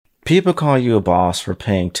people call you a boss for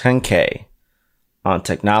paying $10K on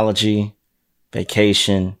technology,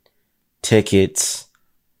 vacation, tickets,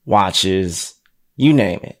 watches, you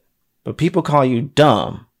name it. But people call you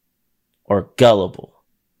dumb or gullible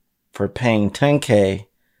for paying $10K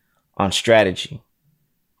on strategy,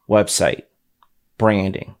 website,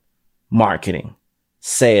 branding, marketing,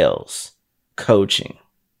 sales, coaching.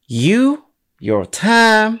 You, your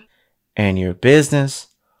time, and your business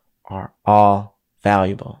are all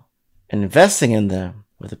valuable. Investing in them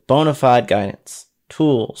with bona fide guidance,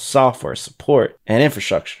 tools, software, support, and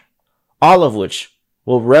infrastructure, all of which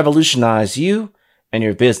will revolutionize you and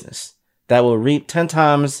your business, that will reap 10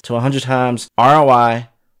 times to 100 times ROI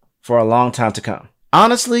for a long time to come.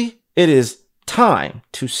 Honestly, it is time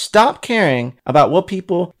to stop caring about what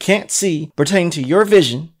people can't see pertaining to your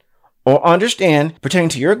vision or understand pertaining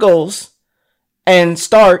to your goals, and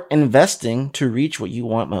start investing to reach what you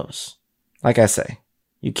want most. Like I say,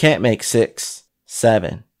 you can't make 6,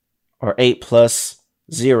 7, or 8 plus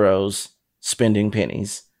zeros spending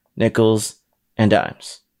pennies, nickels, and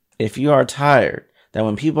dimes. If you are tired that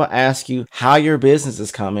when people ask you how your business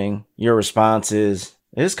is coming, your response is,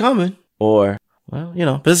 it's coming. Or, well,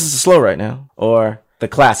 business is slow right now. Or the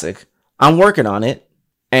classic, I'm working on it.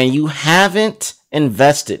 And you haven't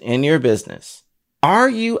invested in your business. Are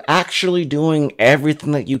you actually doing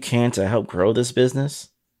everything that you can to help grow this business?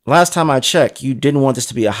 Last time I checked, you didn't want this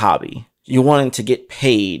to be a hobby. You wanted to get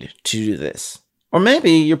paid to do this. Or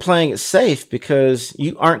maybe you're playing it safe because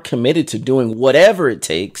you aren't committed to doing whatever it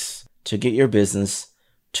takes to get your business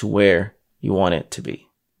to where you want it to be.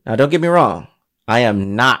 Now, don't get me wrong. I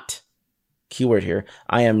am not, keyword here,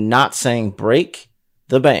 I am not saying break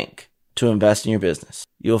the bank to invest in your business.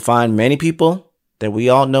 You'll find many people that we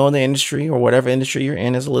all know in the industry or whatever industry you're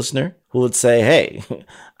in as a listener who would say, hey,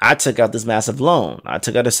 I took out this massive loan. I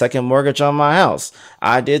took out a second mortgage on my house.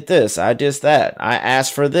 I did this. I did that. I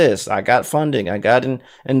asked for this. I got funding. I got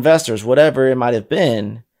investors, whatever it might have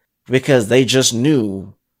been, because they just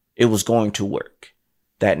knew it was going to work.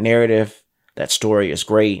 That narrative, that story is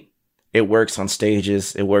great. It works on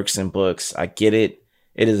stages. It works in books. I get it.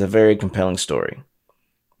 It is a very compelling story.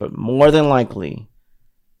 But more than likely,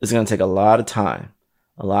 it's going to take a lot of time,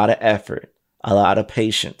 a lot of effort, a lot of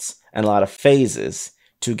patience, and a lot of phases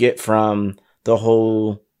to get from the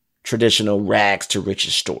whole traditional rags to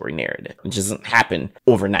riches story narrative. It doesn't happen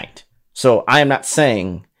overnight. So I am not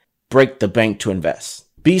saying break the bank to invest.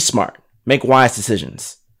 Be smart. Make wise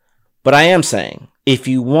decisions. But I am saying if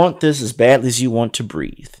you want this as badly as you want to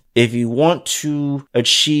breathe, if you want to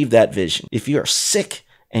achieve that vision, if you are sick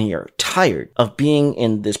and you're tired of being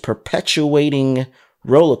in this perpetuating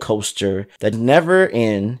roller coaster that never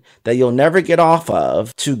end, that you'll never get off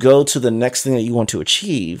of to go to the next thing that you want to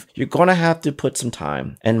achieve, you're going to have to put some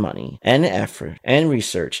time and money and effort and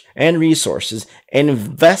research and resources and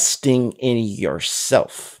investing in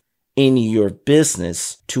yourself, in your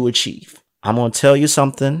business to achieve. I'm going to tell you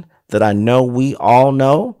something that I know we all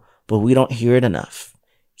know, but we don't hear it enough.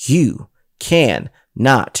 You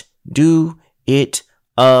cannot do it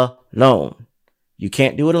alone. You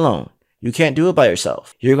can't do it alone. You can't do it by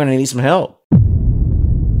yourself. You're going to need some help.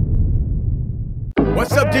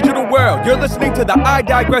 What's up, digital world? You're listening to the I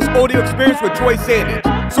Digress audio experience with Troy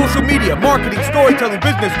Sandage. Social media, marketing, storytelling,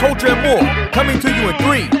 business, culture, and more. Coming to you in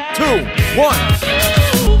 3, 2, 1.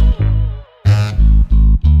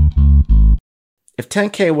 If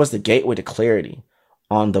 10K was the gateway to clarity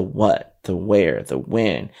on the what, the where, the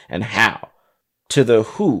when, and how, to the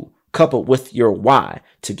who, coupled with your why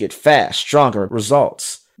to get fast, stronger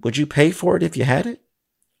results, would you pay for it if you had it?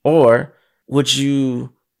 Or would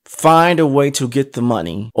you find a way to get the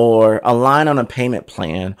money or align on a payment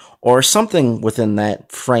plan or something within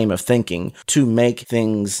that frame of thinking to make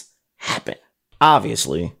things happen?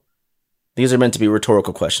 Obviously, these are meant to be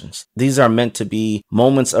rhetorical questions. These are meant to be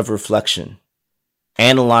moments of reflection.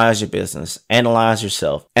 Analyze your business, analyze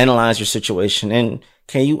yourself, analyze your situation. And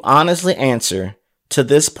can you honestly answer to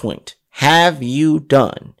this point? Have you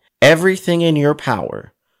done everything in your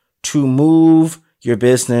power to move your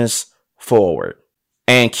business forward?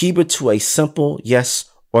 And keep it to a simple yes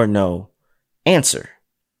or no answer.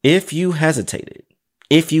 If you hesitated,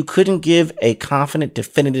 if you couldn't give a confident,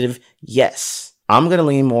 definitive yes, I'm going to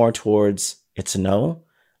lean more towards it's a no,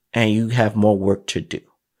 and you have more work to do.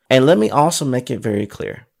 And let me also make it very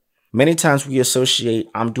clear. Many times we associate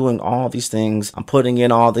I'm doing all these things, I'm putting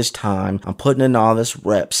in all this time, I'm putting in all this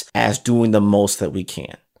reps as doing the most that we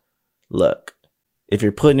can. Look, if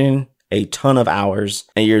you're putting in a ton of hours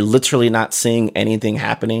and you're literally not seeing anything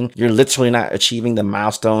happening, you're literally not achieving the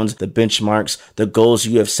milestones, the benchmarks, the goals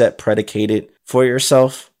you have set predicated for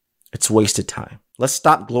yourself, it's wasted time. Let's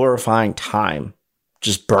stop glorifying time,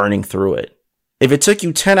 just burning through it. If it took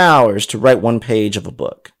you 10 hours to write one page of a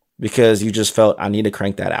book because you just felt I need to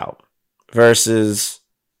crank that out versus,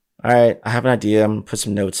 all right, I have an idea. I'm going to put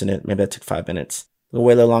some notes in it. Maybe that took 5 minutes. We'll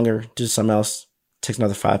wait a little longer, do something else. Takes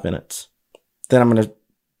another 5 minutes. Then I'm going to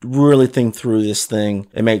really think through this thing.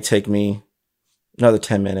 It may take me another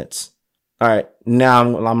 10 minutes. All right, now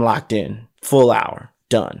I'm locked in. Full hour.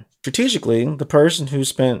 Done. Strategically, the person who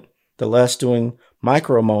spent the less doing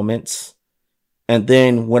micro moments and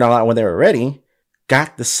then went all out when they were ready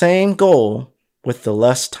got the same goal with the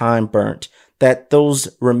less time burnt. That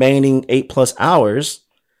those remaining 8+ hours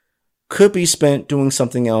could be spent doing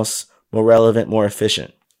something else more relevant, more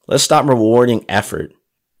efficient. Let's stop rewarding effort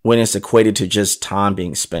when it's equated to just time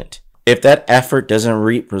being spent. If that effort doesn't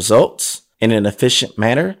reap results in an efficient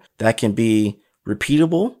manner that can be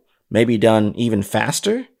repeatable, maybe done even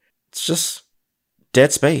faster, it's just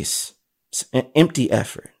dead space. It's an empty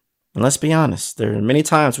effort. And let's be honest, there are many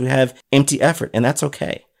times we have empty effort, and that's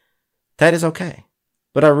okay. That is okay.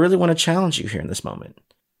 But I really want to challenge you here in this moment.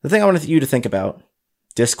 The thing I want you to think about,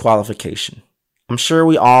 disqualification. I'm sure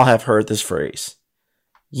we all have heard this phrase.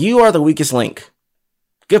 You are the weakest link.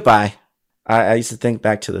 Goodbye. I used to think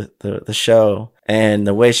back to the show and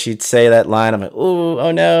the way she'd say that line. I'm like, ooh,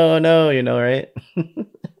 oh no, right?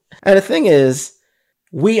 And the thing is,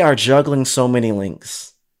 we are juggling so many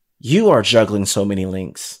links. You are juggling so many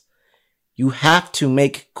links. You have to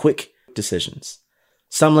make quick decisions.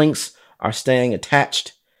 Some links are staying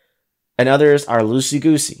attached and others are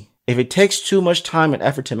loosey-goosey. If it takes too much time and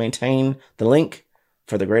effort to maintain the link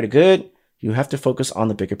for the greater good, you have to focus on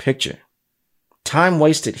the bigger picture. Time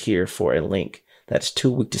wasted here for a link that's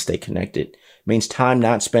too weak to stay connected means time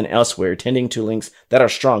not spent elsewhere tending to links that are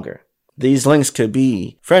stronger. These links could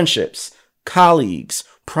be friendships, colleagues,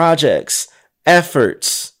 projects,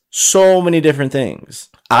 efforts, so many different things.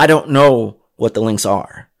 I don't know what the links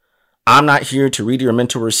are. I'm not here to read your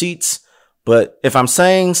mental receipts, but if I'm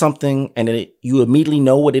saying something and you immediately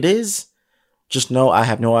know what it is, just know I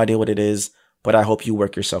have no idea what it is, but I hope you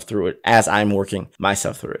work yourself through it as I'm working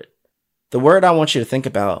myself through it. The word I want you to think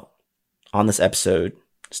about on this episode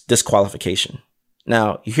is disqualification.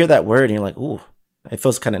 Now, you hear that word and you're like, ooh, it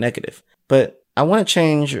feels kind of negative. But I want to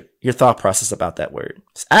change your thought process about that word.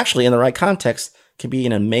 It's actually, in the right context, can be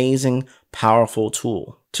an amazing, powerful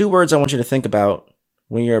tool. 2 words I want you to think about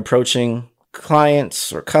when you're approaching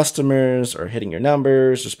clients or customers or hitting your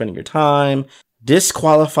numbers or spending your time.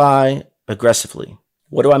 Disqualify aggressively.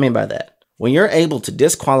 What do I mean by that? When you're able to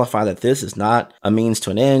disqualify that this is not a means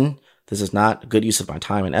to an end, this is not a good use of my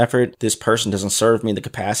time and effort, this person doesn't serve me the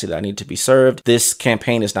capacity that I need to be served, this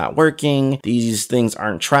campaign is not working, these things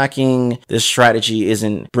aren't tracking, this strategy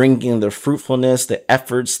isn't bringing the fruitfulness, the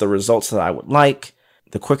efforts, the results that I would like,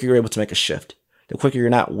 the quicker you're able to make a shift. The quicker you're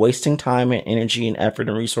not wasting time and energy and effort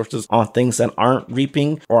and resources on things that aren't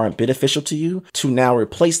reaping or aren't beneficial to you, to now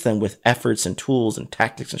replace them with efforts and tools and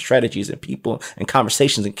tactics and strategies and people and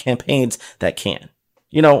conversations and campaigns that can.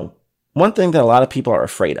 You know, one thing that a lot of people are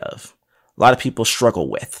afraid of, a lot of people struggle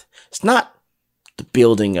with, it's not the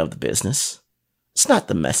building of the business. It's not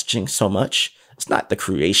the messaging so much. It's not the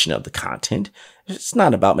creation of the content. It's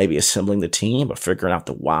not about maybe assembling the team or figuring out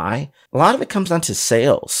the why. A lot of it comes down to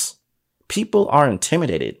sales. People are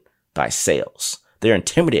intimidated by sales. They're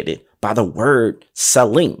intimidated by the word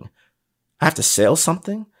selling. I have to sell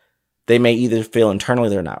something. They may either feel internally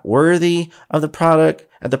they're not worthy of the product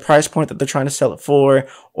at the price point that they're trying to sell it for,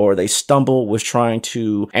 or they stumble with trying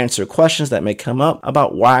to answer questions that may come up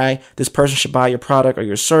about why this person should buy your product or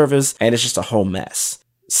your service, and it's just a whole mess.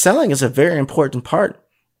 Selling is a very important part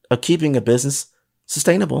of keeping a business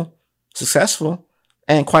sustainable, successful,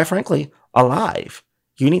 and quite frankly, alive.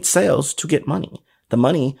 You need sales to get money. The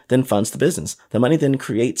money then funds the business. The money then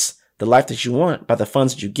creates the life that you want by the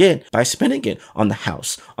funds that you get by spending it on the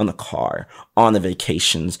house, on the car, on the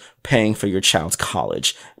vacations, paying for your child's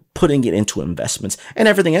college, putting it into investments, and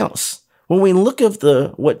everything else. When we look at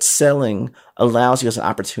what selling allows you as an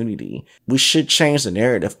opportunity, we should change the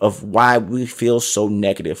narrative of why we feel so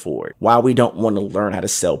negative for it, why we don't want to learn how to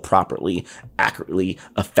sell properly, accurately,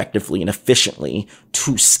 effectively, and efficiently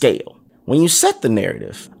to scale. When you set the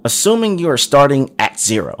narrative, assuming you are starting at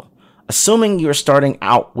zero, assuming you're starting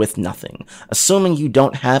out with nothing, assuming you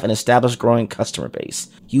don't have an established growing customer base,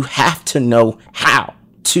 you have to know how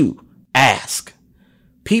to ask.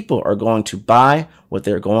 People are going to buy what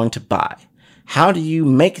they're going to buy. How do you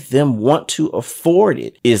make them want to afford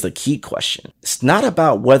it is the key question. It's not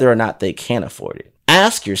about whether or not they can afford it.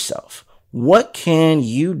 Ask yourself, what can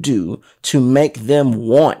you do to make them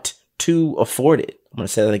want to afford it? I'm going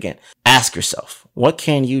to say that again. Ask yourself, what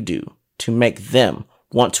can you do to make them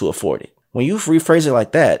want to afford it. When you rephrase it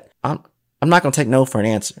like that, I'm not going to take no for an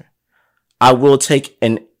answer. I will take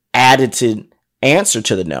an added answer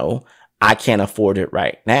to the no. I can't afford it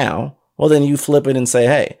right now. Well, then you flip it and say,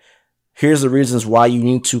 hey, here's the reasons why you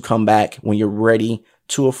need to come back when you're ready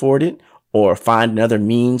to afford it, or find another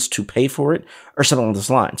means to pay for it, or something along those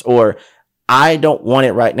lines. Or I don't want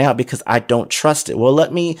it right now because I don't trust it. Well,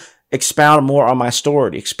 let me expound more on my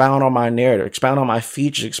story, expound on my narrative, expound on my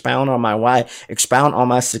features, expound on my why, expound on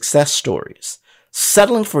my success stories.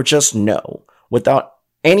 Settling for just no without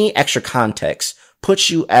any extra context puts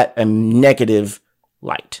you at a negative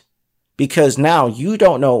light, because now you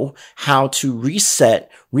don't know how to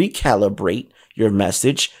reset, recalibrate your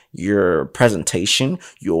message, your presentation,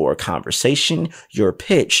 your conversation, your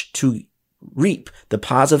pitch to reap the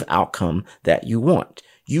positive outcome that you want.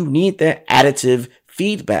 You need that additive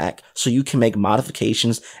feedback so you can make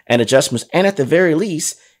modifications and adjustments, and at the very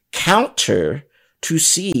least, counter to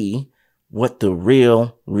see what the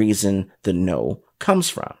real reason the no comes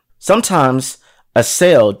from. Sometimes a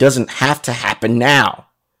sale doesn't have to happen now.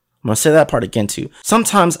 I'm going to say that part again too.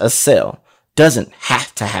 Sometimes a sale doesn't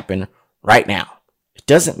have to happen right now. It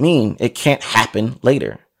doesn't mean it can't happen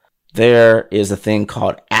later. There is a thing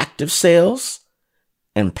called active sales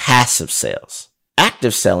and passive sales.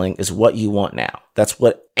 Active selling is what you want now. That's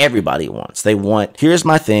what everybody wants. They want, here's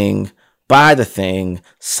my thing, buy the thing,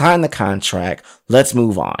 sign the contract, let's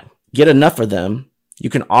move on. Get enough of them, you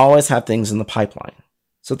can always have things in the pipeline.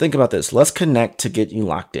 So think about this. Let's connect to get you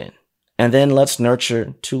locked in. And then let's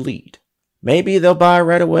nurture to lead. Maybe they'll buy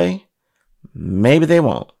right away. Maybe they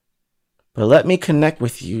won't. But let me connect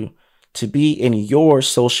with you to be in your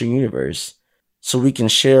social universe so we can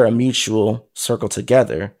share a mutual circle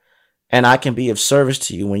together, and I can be of service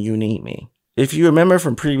to you when you need me. If you remember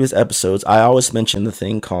from previous episodes, I always mention the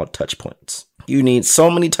thing called touch points. You need so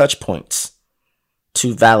many touch points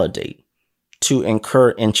to validate, to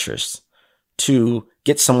incur interest, to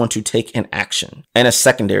get someone to take an action, and a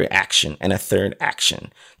secondary action, and a third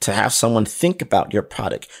action, to have someone think about your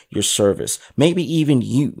product, your service, maybe even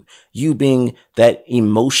you being that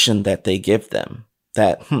emotion that they give them,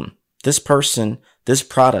 that, this person, this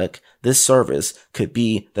product, this service could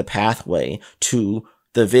be the pathway to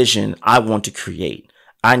the vision I want to create.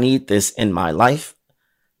 I need this in my life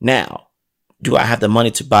now. Do I have the money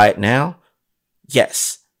to buy it now?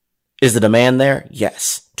 Yes. Is the demand there?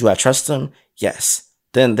 Yes. Do I trust them? Yes.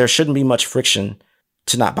 Then there shouldn't be much friction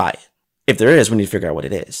to not buy it. If there is, we need to figure out what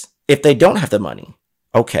it is. If they don't have the money,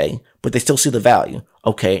 okay, but they still see the value,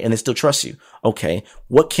 okay, and they still trust you, okay,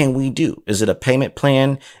 what can we do? Is it a payment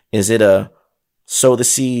plan? Is it a sow the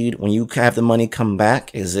seed when you have the money come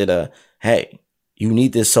back? Is it a, hey, you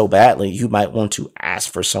need this so badly, you might want to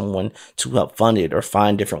ask for someone to help fund it or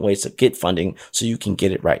find different ways to get funding so you can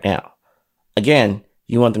get it right now? Again,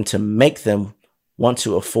 you want them to make them want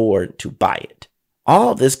to afford to buy it.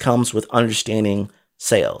 All of this comes with understanding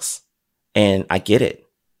sales. And I get it.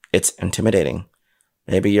 It's intimidating.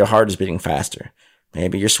 Maybe your heart is beating faster.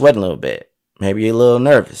 Maybe you're sweating a little bit. Maybe you're a little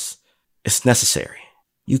nervous. It's necessary.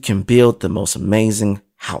 You can build the most amazing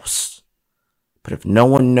house. But if no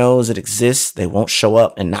one knows it exists, they won't show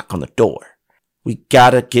up and knock on the door. We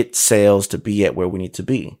gotta get sales to be at where we need to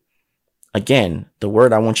be. Again, the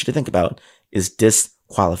word I want you to think about is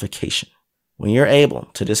disqualification. When you're able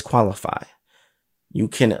to disqualify, you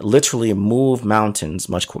can literally move mountains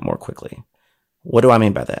much more quickly. What do I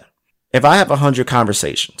mean by that? If I have 100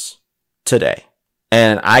 conversations today,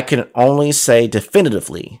 and I can only say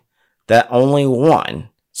definitively that only one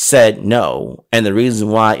said no, and the reason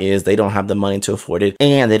why is they don't have the money to afford it,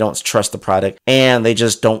 and they don't trust the product, and they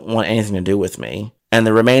just don't want anything to do with me, and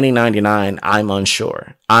the remaining 99, I'm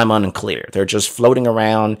unsure. I'm unclear. They're just floating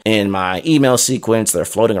around in my email sequence. They're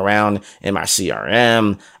floating around in my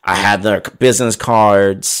CRM. I have their business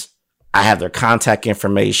cards. I have their contact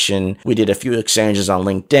information. We did a few exchanges on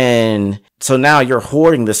LinkedIn. So now you're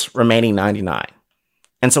hoarding this remaining 99.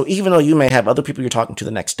 And so even though you may have other people you're talking to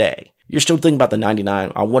the next day, you're still thinking about the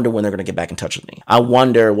 99. I wonder when they're going to get back in touch with me. I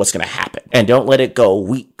wonder what's going to happen. And don't let it go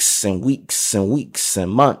weeks and weeks and weeks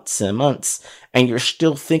and months and months. And you're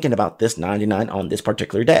still thinking about this 99 on this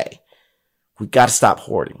particular day. We got to stop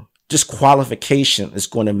hoarding. Disqualification is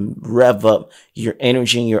going to rev up your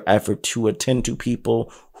energy and your effort to attend to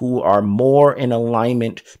people who are more in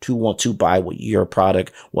alignment to want to buy what your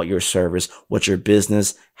product, what your service, what your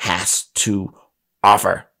business has to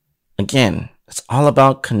offer. Again, it's all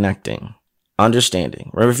about connecting,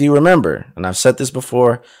 understanding. If you remember, and I've said this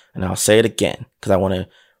before, and I'll say it again, because I want to,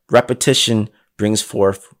 repetition brings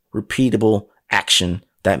forth repeatable action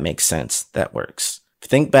that makes sense, that works. If you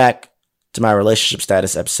think back to my relationship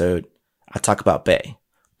status episode, I talk about BAE,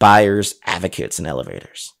 buyers, advocates, and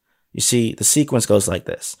elevators. You see, the sequence goes like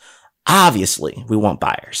this. Obviously, we want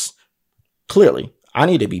buyers. Clearly, I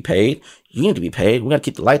need to be paid. You need to be paid. We got to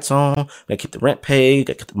keep the lights on. We got to keep the rent paid.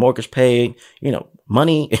 Got to keep the mortgage paid.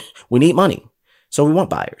 Money. We need money. So we want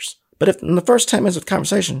buyers. But if in the first 10 minutes of the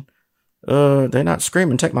conversation, they're not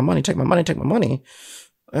screaming, take my money, take my money, take my money.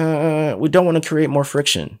 We don't want to create more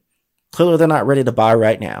friction. Clearly, they're not ready to buy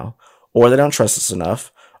right now, or they don't trust us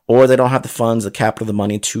enough, or they don't have the funds, the capital, the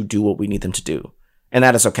money to do what we need them to do. And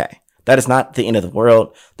that is okay. That is not the end of the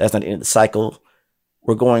world. That's not the end of the cycle.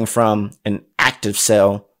 We're going from an active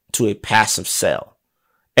sale to a passive sale.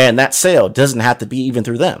 And that sale doesn't have to be even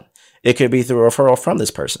through them. It could be through a referral from this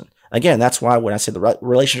person. Again, that's why when I say the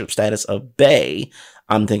relationship status of BAE,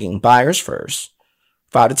 I'm thinking buyers first.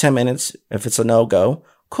 5 to 10 minutes. If it's a no-go,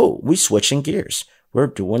 cool. We switching gears. We're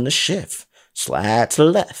doing the shift. Slide to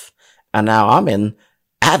the left. And now I'm in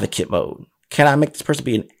advocate mode. Can I make this person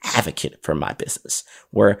be an advocate for my business?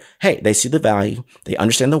 Where, hey, they see the value, they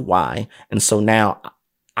understand the why, and so now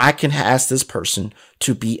I can ask this person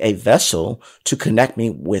to be a vessel to connect me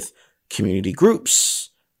with community groups,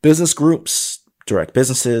 business groups, direct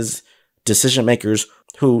businesses, decision makers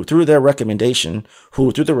who, through their recommendation,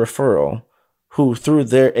 who, through the referral, who, through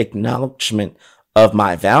their acknowledgement of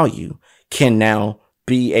my value, can now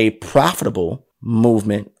be a profitable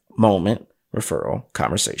movement, moment, referral,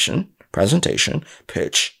 conversation, presentation,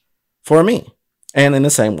 pitch for me. And in the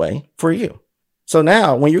same way for you. So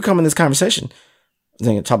now when you come in this conversation,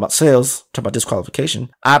 then talk about sales, talk about disqualification.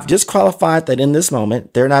 I've disqualified that in this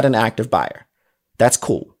moment, they're not an active buyer. That's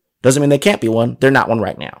cool. Doesn't mean they can't be one. They're not one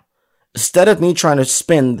right now. Instead of me trying to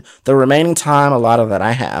spend the remaining time, a lot of that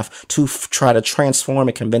I have, to try to transform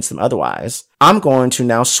and convince them otherwise, I'm going to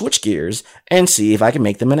now switch gears and see if I can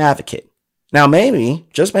make them an advocate. Now, maybe,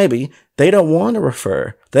 just maybe, they don't want to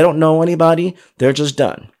refer. They don't know anybody. They're just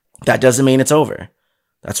done. That doesn't mean it's over.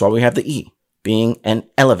 That's why we have the E, being an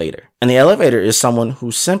elevator. And the elevator is someone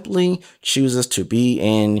who simply chooses to be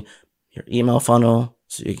in your email funnel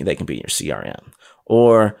so they can be in your CRM.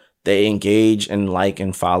 Or they engage and like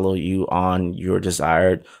and follow you on your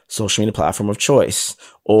desired social media platform of choice.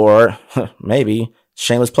 Or maybe,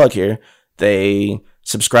 shameless plug here, they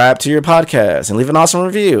subscribe to your podcast and leave an awesome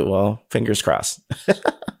review. Well, fingers crossed.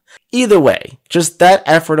 Either way, just that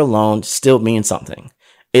effort alone still means something.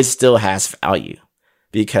 It still has value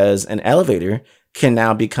because an elevator can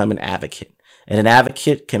now become an advocate, and an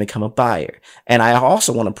advocate can become a buyer. And I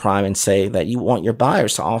also want to prime and say that you want your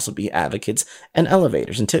buyers to also be advocates and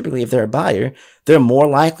elevators. And typically, if they're a buyer, they're more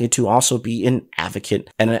likely to also be an advocate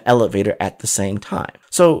and an elevator at the same time.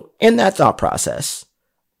 So in that thought process,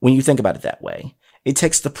 when you think about it that way, it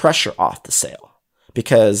takes the pressure off the sale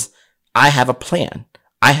because I have a plan.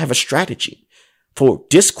 I have a strategy for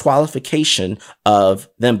disqualification of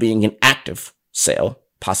them being an active sale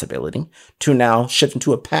possibility to now shift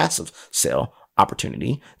into a passive sale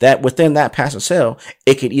opportunity that within that passive sale,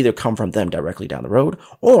 it could either come from them directly down the road,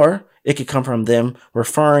 or it could come from them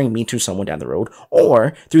referring me to someone down the road,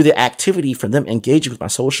 or through the activity from them engaging with my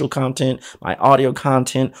social content, my audio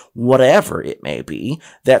content, whatever it may be,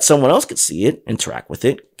 that someone else could see it, interact with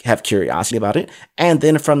it, have curiosity about it, and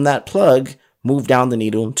then from that plug, move down the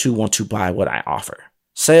needle to want to buy what I offer.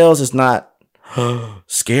 Sales is not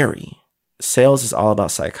scary. Sales is all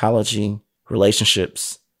about psychology,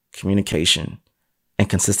 relationships, communication, and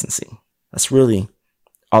consistency. That's really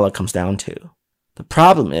all it comes down to. The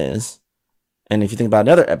problem is, and if you think about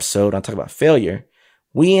another episode, I talk about failure,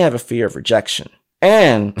 we have a fear of rejection.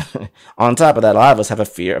 And on top of that, a lot of us have a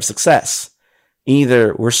fear of success.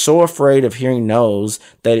 Either we're so afraid of hearing no's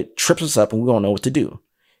that it trips us up and we don't know what to do.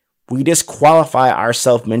 We disqualify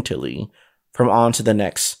ourselves mentally from on to the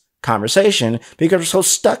next conversation because we're so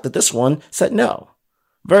stuck that this one said no.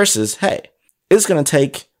 Versus, hey, it's going to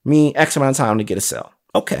take me X amount of time to get a sale.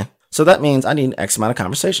 Okay, so that means I need X amount of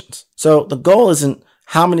conversations. So the goal isn't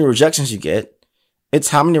how many rejections you get. It's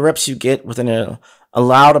how many reps you get within an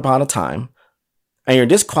allowed amount of time. And you're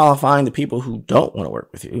disqualifying the people who don't want to work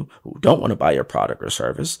with you, who don't want to buy your product or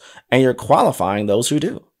service, and you're qualifying those who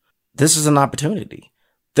do. This is an opportunity.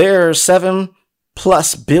 There are 7+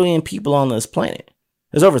 billion people on this planet.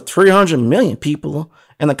 There's over 300 million people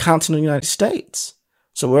in the continental United States.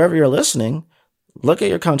 So wherever you're listening, look at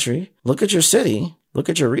your country, look at your city, look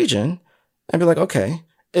at your region, and be like, okay,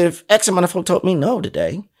 if X amount of folk told me no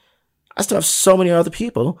today, I still have so many other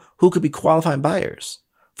people who could be qualified buyers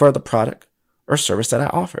for the product or service that I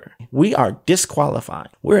offer. We are disqualifying.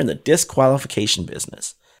 We're in the disqualification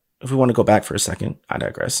business. If we want to go back for a second, I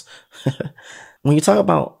digress. When you talk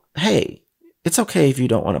about, hey, It's okay if you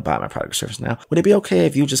don't want to buy my product or service now. Would it be okay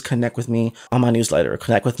if you just connect with me on my newsletter, or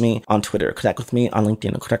connect with me on Twitter, or connect with me on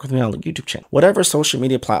LinkedIn, or connect with me on the YouTube channel? Whatever social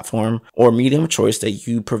media platform or medium of choice that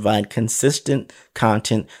you provide consistent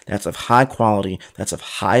content that's of high quality, that's of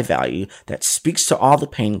high value, that speaks to all the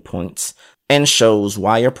pain points and shows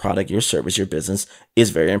why your product, your service, your business is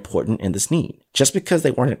very important in this need. Just because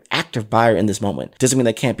they weren't an active buyer in this moment doesn't mean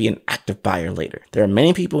they can't be an active buyer later. There are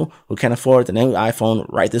many people who can't afford the new iPhone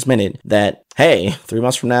right this minute that, hey, 3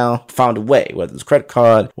 months from now, found a way, whether it's a credit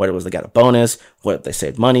card, whether it was they got a bonus, whether they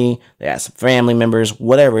saved money, they asked some family members,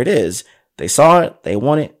 whatever it is, they saw it, they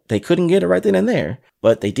want it, they couldn't get it right then and there,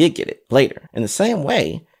 but they did get it later. In the same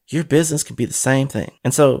way, your business can be the same thing.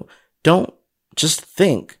 And so don't just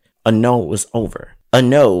think a no is over. A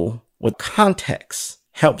no with context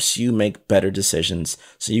helps you make better decisions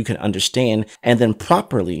so you can understand and then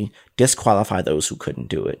properly disqualify those who couldn't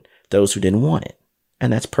do it, those who didn't want it.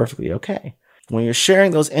 And that's perfectly okay. When you're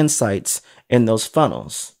sharing those insights in those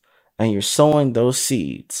funnels and you're sowing those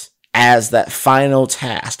seeds as that final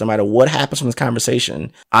task, no matter what happens from this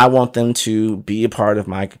conversation, I want them to be a part of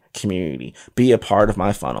my community, be a part of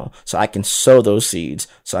my funnel so I can sow those seeds,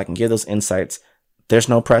 so I can give those insights. There's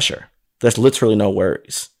no pressure. There's literally no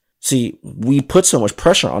worries. See, we put so much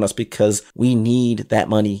pressure on us because we need that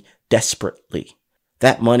money desperately.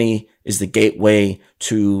 That money is the gateway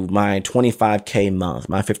to my 25K month,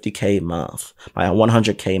 my 50K month, my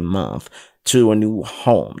 100K month, to a new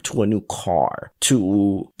home, to a new car,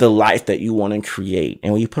 to the life that you want to create.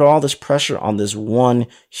 And when you put all this pressure on this one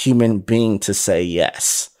human being to say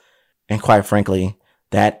yes, and quite frankly,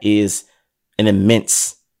 that is an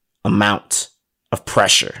immense amount of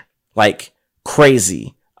pressure, like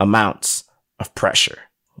crazy amounts of pressure.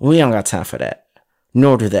 We don't got time for that.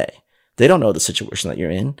 Nor do they. They don't know the situation that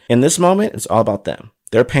you're in. In this moment, it's all about them,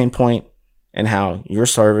 their pain point, and how your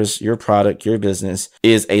service, your product, your business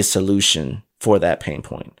is a solution for that pain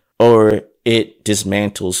point. Or it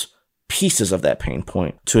dismantles pieces of that pain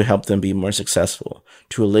point to help them be more successful,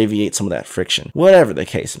 to alleviate some of that friction. Whatever the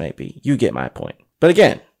case may be, you get my point. But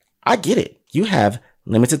again, I get it. You have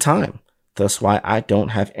limited time. That's why I don't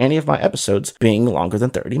have any of my episodes being longer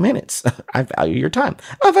than 30 minutes. I value your time.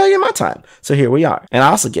 I value my time. So here we are. And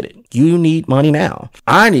I also get it. You need money now.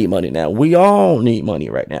 I need money now. We all need money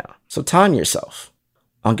right now. So time yourself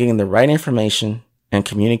on getting the right information and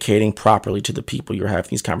communicating properly to the people you're having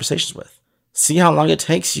these conversations with. See how long it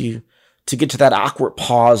takes you to get to that awkward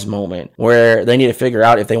pause moment where they need to figure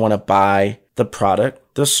out if they want to buy the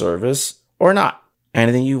product, the service, or not.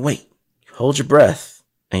 And then you wait. You hold your breath.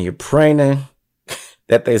 And you're praying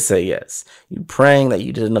that they say yes. You're praying that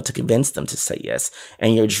you did enough to convince them to say yes.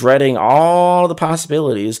 And you're dreading all the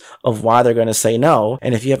possibilities of why they're going to say no.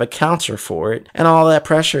 And if you have a counter for it, and all that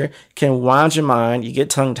pressure can wind your mind, you get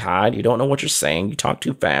tongue-tied, you don't know what you're saying, you talk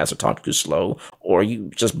too fast or talk too slow, or you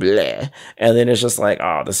just bleh. And then it's just like,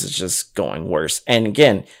 oh, this is just going worse. And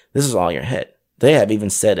again, this is all in your head. They haven't even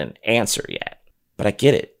said an answer yet. But I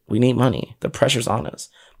get it. We need money. The pressure's on us.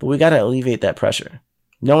 But we got to alleviate that pressure.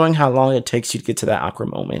 Knowing how long it takes you to get to that awkward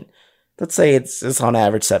moment. Let's say it's on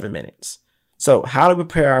average 7 minutes. So how to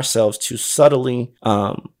prepare ourselves to subtly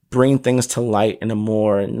bring things to light in a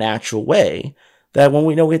more natural way that when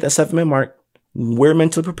we know we hit that 7-minute mark, we're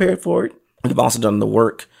mentally prepared for it. We've also done the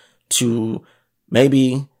work to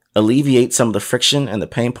maybe alleviate some of the friction and the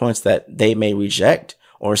pain points that they may reject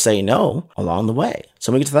or say no along the way.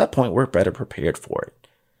 So when we get to that point, we're better prepared for it.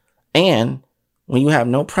 And when you have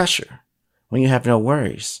no pressure, when you have no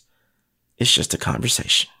worries, it's just a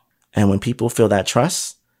conversation. And when people feel that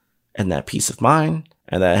trust and that peace of mind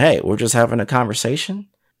and that, hey, we're just having a conversation,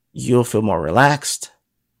 you'll feel more relaxed,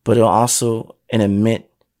 but it'll also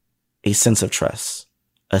emit a sense of trust,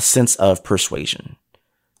 a sense of persuasion,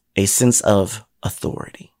 a sense of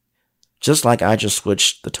authority. Just like I just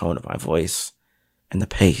switched the tone of my voice and the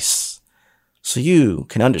pace so you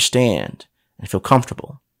can understand and feel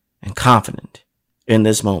comfortable and confident in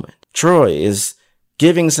this moment. Troy is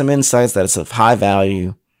giving some insights that is of high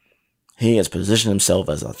value. He has positioned himself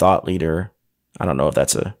as a thought leader. I don't know if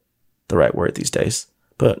that's the right word these days,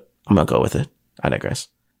 but I'm going to go with it. I digress.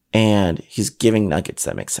 And he's giving nuggets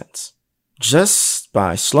that make sense. Just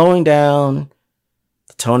by slowing down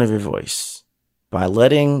the tone of your voice, by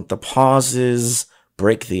letting the pauses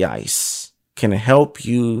break the ice, can help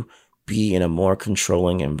you be in a more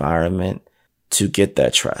controlling environment to get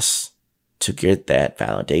that trust, to get that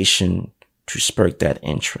validation, to spark that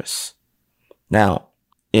interest. Now,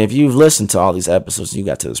 if you've listened to all these episodes and you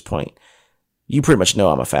got to this point, you pretty much know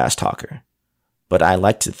I'm a fast talker. But I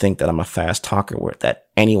like to think that I'm a fast talker that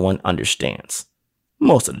anyone understands.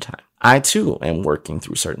 Most of the time. I too am working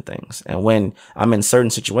through certain things. And when I'm in certain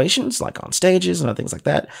situations, like on stages and other things like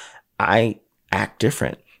that, I act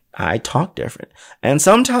different. I talk different. And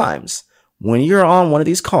sometimes when you're on one of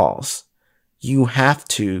these calls, you have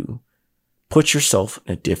to put yourself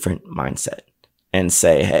in a different mindset and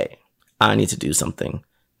say, hey, I need to do something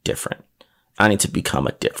different. I need to become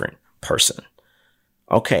a different person.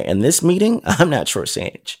 Okay, in this meeting, I'm not Troy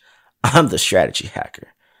Sandage. I'm the strategy hacker.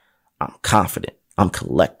 I'm confident. I'm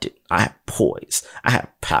collected. I have poise. I have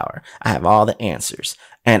power. I have all the answers.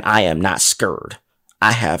 And I am not scared.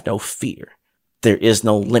 I have no fear. There is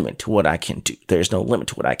no limit to what I can do. There's no limit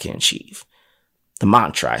to what I can achieve. The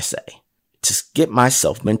mantra I say, to get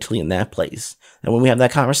myself mentally in that place. And when we have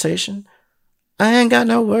that conversation, I ain't got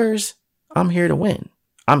no worries. I'm here to win.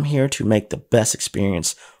 I'm here to make the best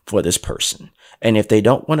experience for this person. And if they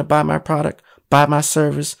don't want to buy my product, buy my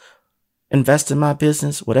service, invest in my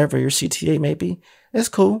business, whatever your CTA may be, it's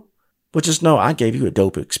cool. But just know I gave you a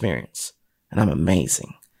dope experience and I'm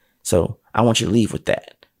amazing. So I want you to leave with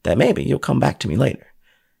that maybe you'll come back to me later.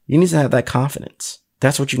 You need to have that confidence.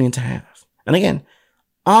 That's what you need to have. And again,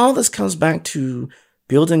 all this comes back to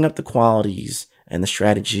building up the qualities and the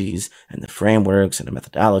strategies and the frameworks and the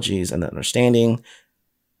methodologies and the understanding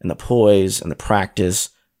and the poise and the practice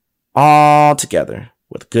all together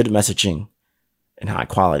with good messaging and high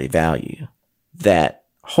quality value that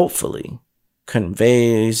hopefully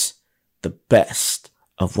conveys the best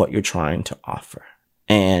of what you're trying to offer.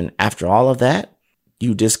 And after all of that,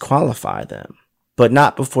 you disqualify them, but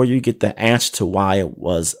not before you get the answer to why it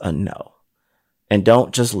was a no. And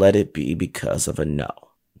don't just let it be because of a no.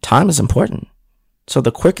 Time is important. So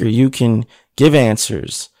the quicker you can give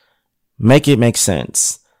answers, make it make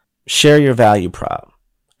sense, share your value prop,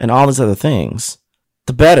 and all these other things,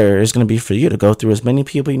 the better it's going to be for you to go through as many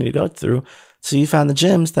people you need to go through so you find the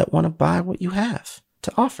gems that want to buy what you have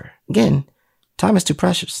to offer. Again, time is too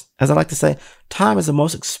precious. As I like to say, time is the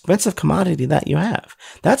most expensive commodity that you have.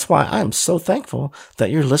 That's why I'm so thankful that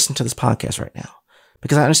you're listening to this podcast right now,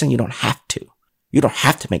 because I understand you don't have to. You don't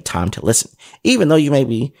have to make time to listen. Even though you may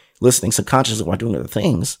be listening subconsciously while doing other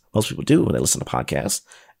things, most people do when they listen to podcasts,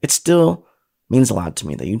 it still means a lot to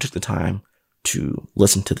me that you took the time to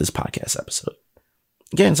listen to this podcast episode.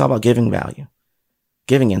 Again, it's all about giving value,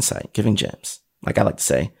 giving insight, giving gems. Like I like to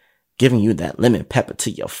say, giving you that lemon pepper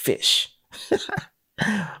to your fish.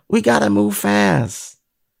 We gotta move fast,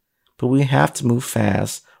 but we have to move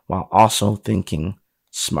fast while also thinking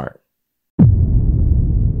smart.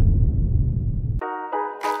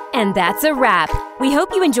 And that's a wrap. We hope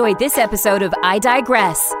you enjoyed this episode of I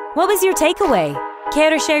Digress. What was your takeaway? Care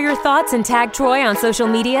to share your thoughts and tag Troy on social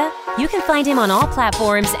media? You can find him on all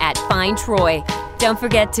platforms at Find Troy. Don't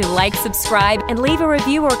forget to like, subscribe, and leave a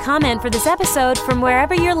review or comment for this episode from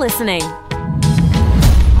wherever you're listening.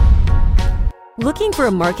 Looking for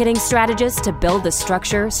a marketing strategist to build the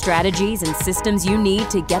structure, strategies, and systems you need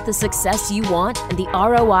to get the success you want and the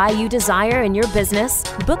ROI you desire in your business?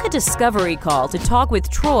 Book a discovery call to talk with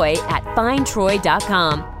Troy at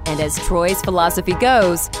findtroy.com. And as Troy's philosophy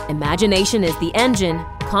goes, imagination is the engine,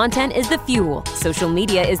 content is the fuel, social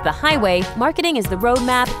media is the highway, marketing is the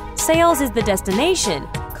roadmap, sales is the destination,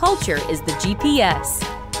 culture is the GPS.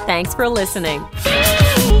 Thanks for listening.